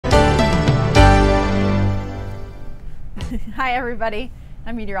Hi everybody,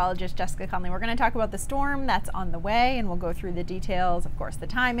 I'm meteorologist Jessica Conley. We're going to talk about the storm that's on the way, and we'll go through the details, of course the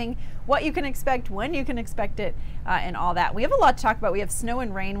timing, what you can expect, when you can expect it, and all that. We have a lot to talk about. We have snow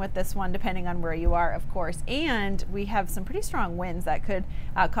and rain with this one depending on where you are, of course, and we have some pretty strong winds that could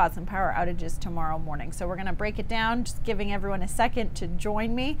cause some power outages tomorrow morning. So we're going to break it down, just giving everyone a second to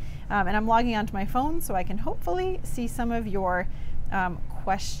join me, and I'm logging onto my phone so I can hopefully see some of your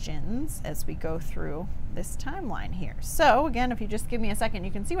questions as we go through this timeline here. So again, if you just give me a second,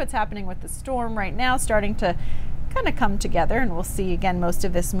 you can see what's happening with the storm right now, starting to kind of come together, and we'll see again most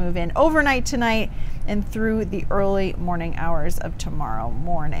of this move in overnight tonight and through the early morning hours of tomorrow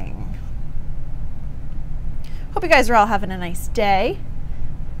morning. Hope you guys are all having a nice day.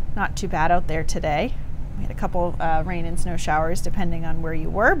 Not too bad out there today. We had a couple rain and snow showers depending on where you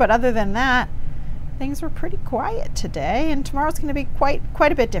were, but other than that, things were pretty quiet today, and tomorrow's going to be quite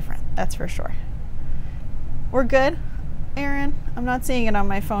a bit different, that's for sure. We're good, Aaron? I'm not seeing it on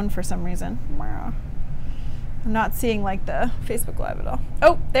my phone for some reason. I'm not seeing like the Facebook Live at all.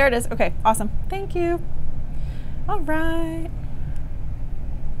 Oh, there it is. Okay, awesome. Thank you. All right.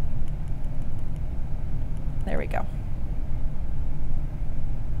 There we go.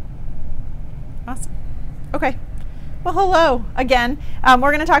 Awesome. Okay. Well, hello again.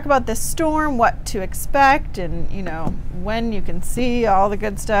 We're going to talk about this storm, what to expect, and when you can see all the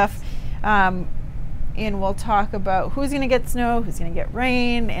good stuff. And we'll talk about who's going to get snow, who's going to get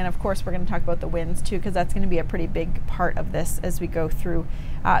rain, and of course we're going to talk about the winds too, because that's going to be a pretty big part of this as we go through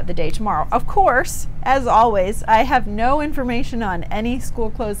the day tomorrow. Of course, as always, I have no information on any school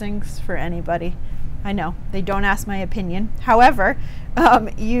closings for anybody. I know, they don't ask my opinion. However,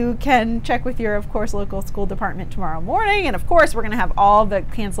 you can check with your, of course, local school department tomorrow morning. And of course, we're going to have all the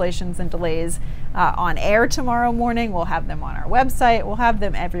cancellations and delays on air tomorrow morning. We'll have them on our website. We'll have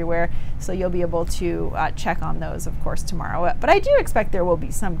them everywhere. So you'll be able to check on those, of course, tomorrow. But I do expect there will be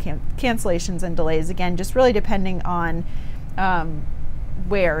some cancellations and delays, again, just really depending on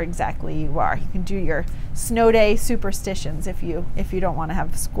where exactly you are. You can do your snow day superstitions if you don't want to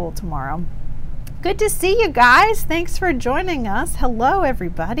have school tomorrow. Good to see you guys. Thanks for joining us. Hello,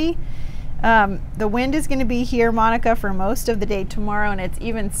 everybody. The wind is going to be here, Monica, for most of the day tomorrow, and it's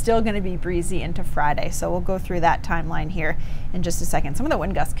even still going to be breezy into Friday. So we'll go through that timeline here in just a second. Some of the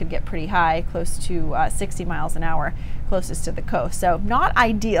wind gusts could get pretty high, close to 60 miles an hour, closest to the coast. So not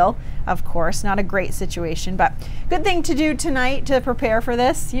ideal, of course, not a great situation, but good thing to do tonight to prepare for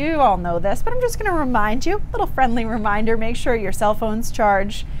this. You all know this, but I'm just going to remind you, a little friendly reminder, make sure your cell phone's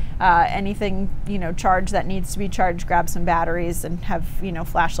charged. Anything, charged that needs to be charged, grab some batteries and have,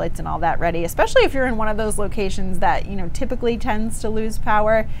 flashlights and all that ready, especially if you're in one of those locations that, typically tends to lose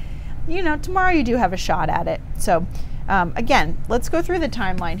power. Tomorrow you do have a shot at it. So again, let's go through the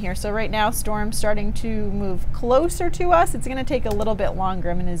timeline here. So right now, storm's starting to move closer to us. It's going to take a little bit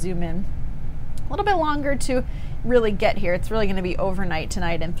longer. I'm going to zoom in a little bit longer to really get here. It's really going to be overnight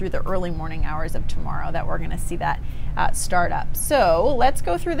tonight and through the early morning hours of tomorrow that we're going to see that start up. So let's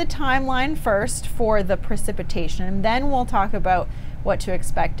go through the timeline first for the precipitation, and then we'll talk about what to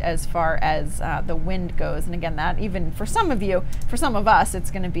expect as far as the wind goes. And again, that even for some of you, for some of us,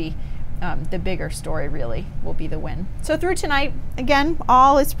 it's going to be the bigger story really will be the wind. So through tonight, again,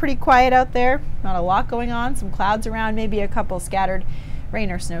 all is pretty quiet out there. Not a lot going on. Some clouds around, maybe a couple scattered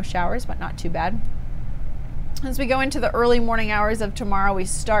rain or snow showers, but not too bad. As we go into the early morning hours of tomorrow, we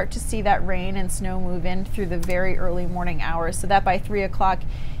start to see that rain and snow move in through the very early morning hours, so that by 3 o'clock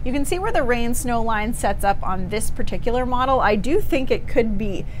you can see where the rain snow line sets up on this particular model. I do think it could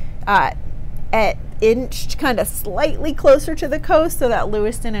be inched kind of slightly closer to the coast, so that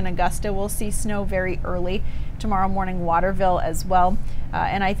Lewiston and Augusta will see snow very early tomorrow morning, Waterville as well,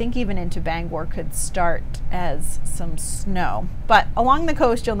 and I think even into Bangor could start as some snow. But along the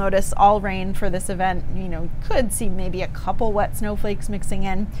coast, you'll notice all rain for this event. Could see maybe a couple wet snowflakes mixing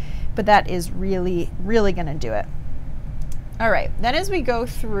in, but that is really going to do it. All right, then as we go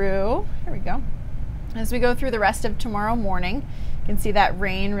through, here we go, as we go through the rest of tomorrow morning, you can see that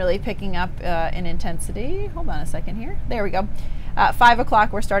rain really picking up in intensity. Hold on a second here. There we go. 5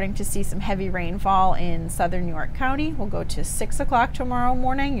 o'clock, we're starting to see some heavy rainfall in southern York County. We'll go to 6 o'clock tomorrow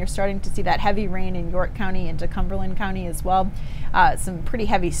morning. You're starting to see that heavy rain in York County into Cumberland County as well. Some pretty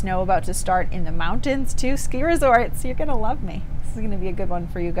heavy snow about to start in the mountains too. Ski resorts, you're going to love me. This is going to be a good one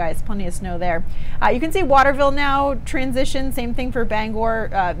for you guys. Plenty of snow there. You can see Waterville now transition. Same thing for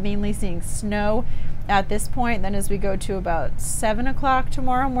Bangor, mainly seeing snow at this point. Then as we go to about 7 o'clock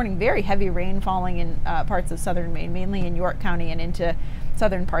tomorrow morning, very heavy rain falling in parts of southern Maine, mainly in York County and into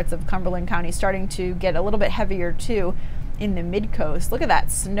southern parts of Cumberland County, starting to get a little bit heavier too in the mid-coast. Look at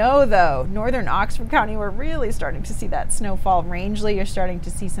that snow though. Northern Oxford County, we're really starting to see that snowfall. Rangeley, you're starting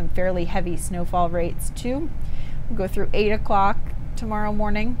to see some fairly heavy snowfall rates too. We'll go through 8 o'clock tomorrow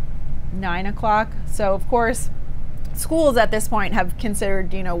morning, 9 o'clock. So of course, schools at this point have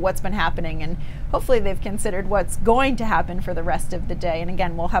considered, you know, what's been happening, and hopefully they've considered what's going to happen for the rest of the day. And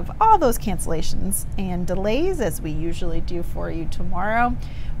again, we'll have all those cancellations and delays as we usually do for you tomorrow.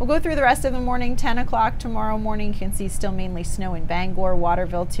 We'll go through the rest of the morning. 10 o'clock tomorrow morning, you can see still mainly snow in Bangor,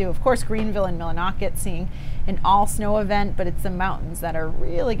 Waterville too. Of course, Greenville and Millinocket seeing an all snow event, but it's the mountains that are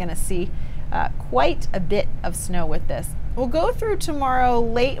really going to see quite a bit of snow with this. We'll go through tomorrow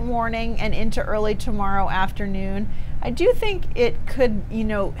late morning and into early tomorrow afternoon. I do think it could, you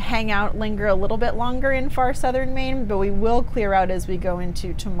know, hang out, linger a little bit longer in far southern Maine, but we will clear out as we go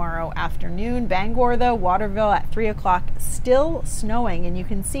into tomorrow afternoon. Bangor though, Waterville at 3 o'clock, still snowing, and you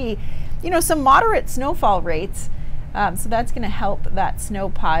can see, you know, some moderate snowfall rates. So that's going to help that snow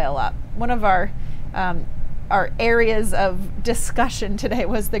pile up. One of our areas of discussion today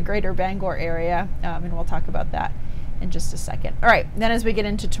was the greater Bangor area, and we'll talk about that in just a second. All right, then as we get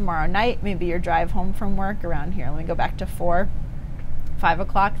into tomorrow night, maybe your drive home from work around here. Let me go back to 4, 5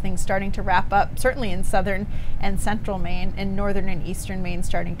 o'clock, things starting to wrap up, certainly in southern and central Maine, and northern and eastern Maine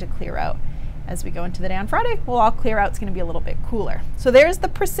starting to clear out. As we go into the day on Friday, we'll all clear out. It's going to be a little bit cooler. So there's the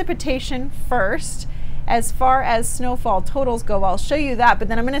precipitation first. As far as snowfall totals go, I'll show you that, but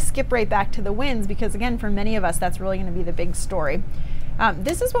then I'm going to skip right back to the winds because, again, for many of us, that's really going to be the big story.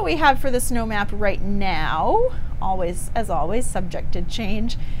 This is what we have for the snow map right now, always, as always, subject to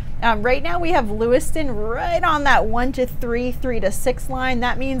change. Right now we have Lewiston right on that 1 to 3, 3 to 6 line.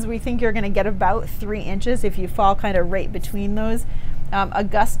 That means we think you're going to get about 3 inches if you fall kind of right between those.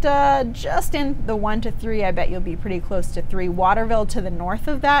 Augusta, just in the 1 to 3, I bet you'll be pretty close to 3. Waterville to the north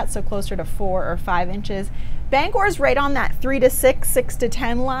of that, so closer to 4 or 5 inches. Bangor's right on that 3 to 6, 6 to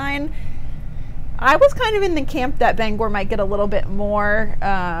 10 line. I was kind of in the camp that Bangor might get a little bit more.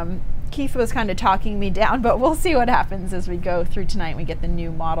 Keith was kind of talking me down, but we'll see what happens as we go through tonight. We get the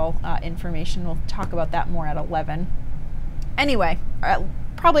new model information. We'll talk about that more at 11. Anyway,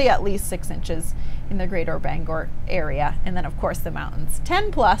 probably at least 6 inches in the greater Bangor area. And then, of course, the mountains.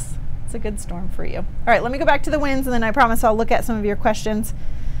 10 plus. It's a good storm for you. All right, let me go back to the winds, and then I promise I'll look at some of your questions.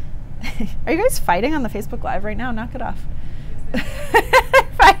 Are you guys fighting on the Facebook Live right now? Knock it off.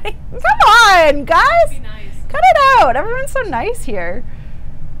 Fighting. Come on, guys. Be nice. Cut it out. Everyone's so nice here.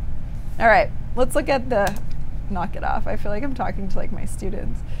 All right, let's look at the, knock it off. I feel like I'm talking to like my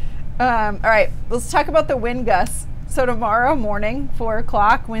students. All right, let's talk about the wind gusts. So tomorrow morning, 4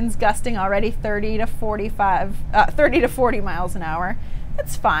 o'clock, winds gusting already 30 to 40 miles an hour.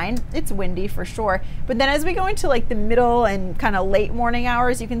 That's fine. It's windy for sure. But then as we go into like the middle and kind of late morning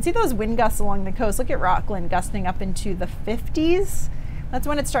hours, you can see those wind gusts along the coast. Look at Rockland gusting up into the 50s. That's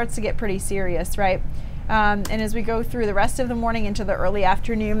when it starts to get pretty serious, right? And as we go through the rest of the morning into the early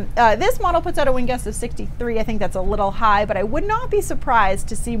afternoon, this model puts out a wind gust of 63. I think that's a little high, but I would not be surprised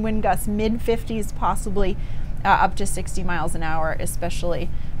to see wind gusts mid-50s, possibly up to 60 miles an hour, especially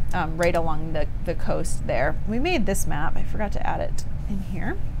right along the coast there. We made this map. I forgot to add it in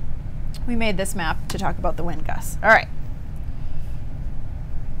here. We made this map to talk about the wind gusts. All right.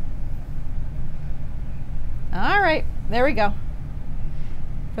 All right, there we go.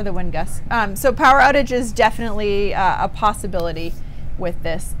 For the wind gusts. So power outages definitely a possibility with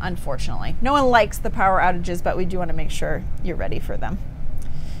this, unfortunately. No one likes the power outages, but we do want to make sure you're ready for them.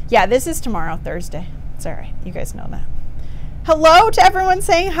 Yeah, this is tomorrow, Thursday. It's all right. You guys know that. Hello to everyone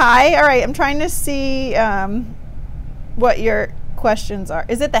saying hi. All right, I'm trying to see what your questions are.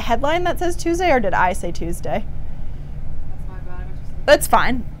 Is it the headline that says Tuesday, or did I say Tuesday? That's my bad. That's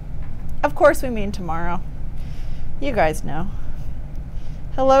fine. Of course we mean tomorrow. You guys know.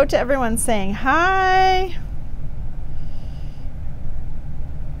 Hello to everyone saying hi.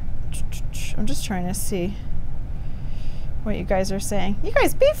 I'm just trying to see what you guys are saying. You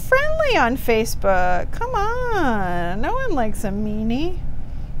guys be friendly on Facebook. Come on. No one likes a meanie.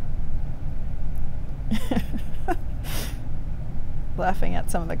 Laughing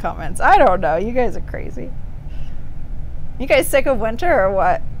at some of the comments. I don't know. You guys are crazy. You guys sick of winter or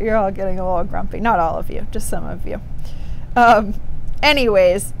what? You're all getting a little grumpy. Not all of you, just some of you.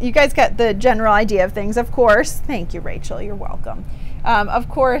 Anyways, you guys got the general idea of things, of course. Thank you, Rachel. You're welcome. Of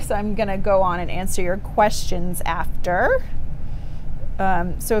course, I'm going to go on and answer your questions after.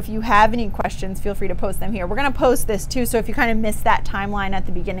 So if you have any questions, feel free to post them here. We're going to post this too, so if you kind of missed that timeline at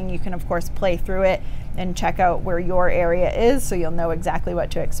the beginning, you can, of course, play through it and check out where your area is so you'll know exactly what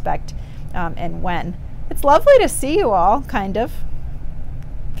to expect and when. It's lovely to see you all, kind of,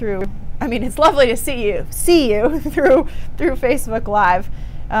 through I mean, it's lovely to see you through Facebook Live.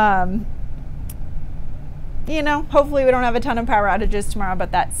 You know, hopefully we don't have a ton of power outages tomorrow,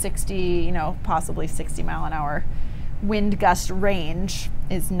 but that 60, you know, possibly 60 mile an hour wind gust range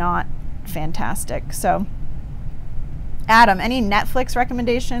is not fantastic. So, Adam, any Netflix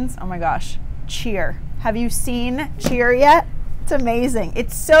recommendations? Oh my gosh, Cheer. Have you seen Cheer yet? It's amazing.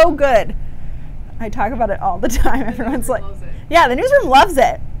 It's so good. I talk about it all the time. Everyone's like, yeah, the newsroom loves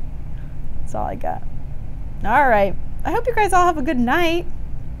it. That's all I got. All right. I hope you guys all have a good night.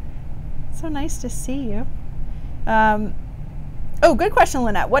 So nice to see you. Oh, good question,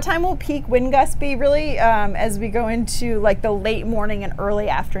 Lynette. What time will peak wind gusts be? Really, as we go into like the late morning and early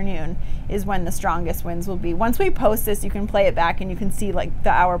afternoon is when the strongest winds will be. Once we post this, you can play it back and you can see like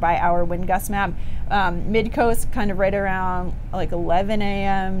the hour by hour wind gust map. Mid coast kind of right around like 11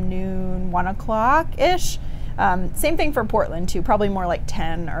 a.m., noon, 1 o'clock-ish. Same thing for Portland too, probably more like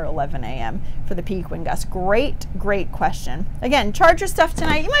 10 or 11 a.m. for the peak wind gust. Great question. Again, charge your stuff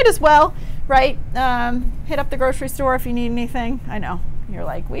tonight. You might as well, right? Hit up the grocery store if you need anything. I know, you're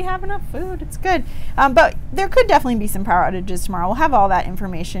like, we have enough food, it's good. But there could definitely be some power outages tomorrow. We'll have all that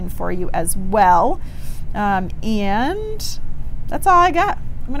information for you as well. And that's all I got.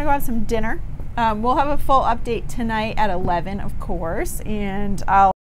 I'm gonna go have some dinner. We'll have a full update tonight at 11, of course, and I'll